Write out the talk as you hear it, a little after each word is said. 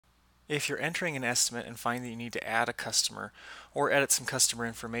If you're entering an estimate and find that you need to add a customer or edit some customer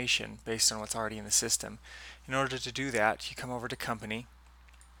information based on what's already in the system, in order to do that, you come over to Company,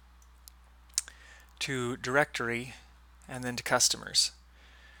 to Directory, and then to Customers.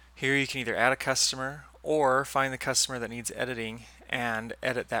 Here you can either add a customer or find the customer that needs editing and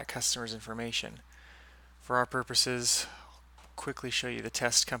edit that customer's information. For our purposes, I'll quickly show you the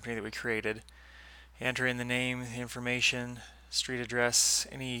test company that we created. Enter in the name, the information, street address,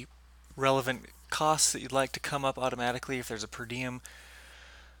 any relevant costs that you'd like to come up automatically. If there's a per diem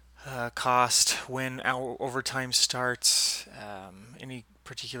cost, when our overtime starts, any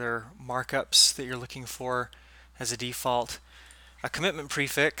particular markups that you're looking for as a default, a commitment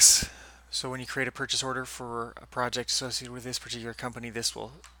prefix. So when you create a purchase order for a project associated with this particular company, this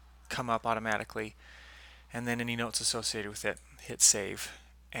will come up automatically, and then any notes associated with it. Hit save,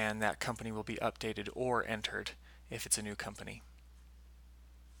 and that company will be updated or entered if it's a new company.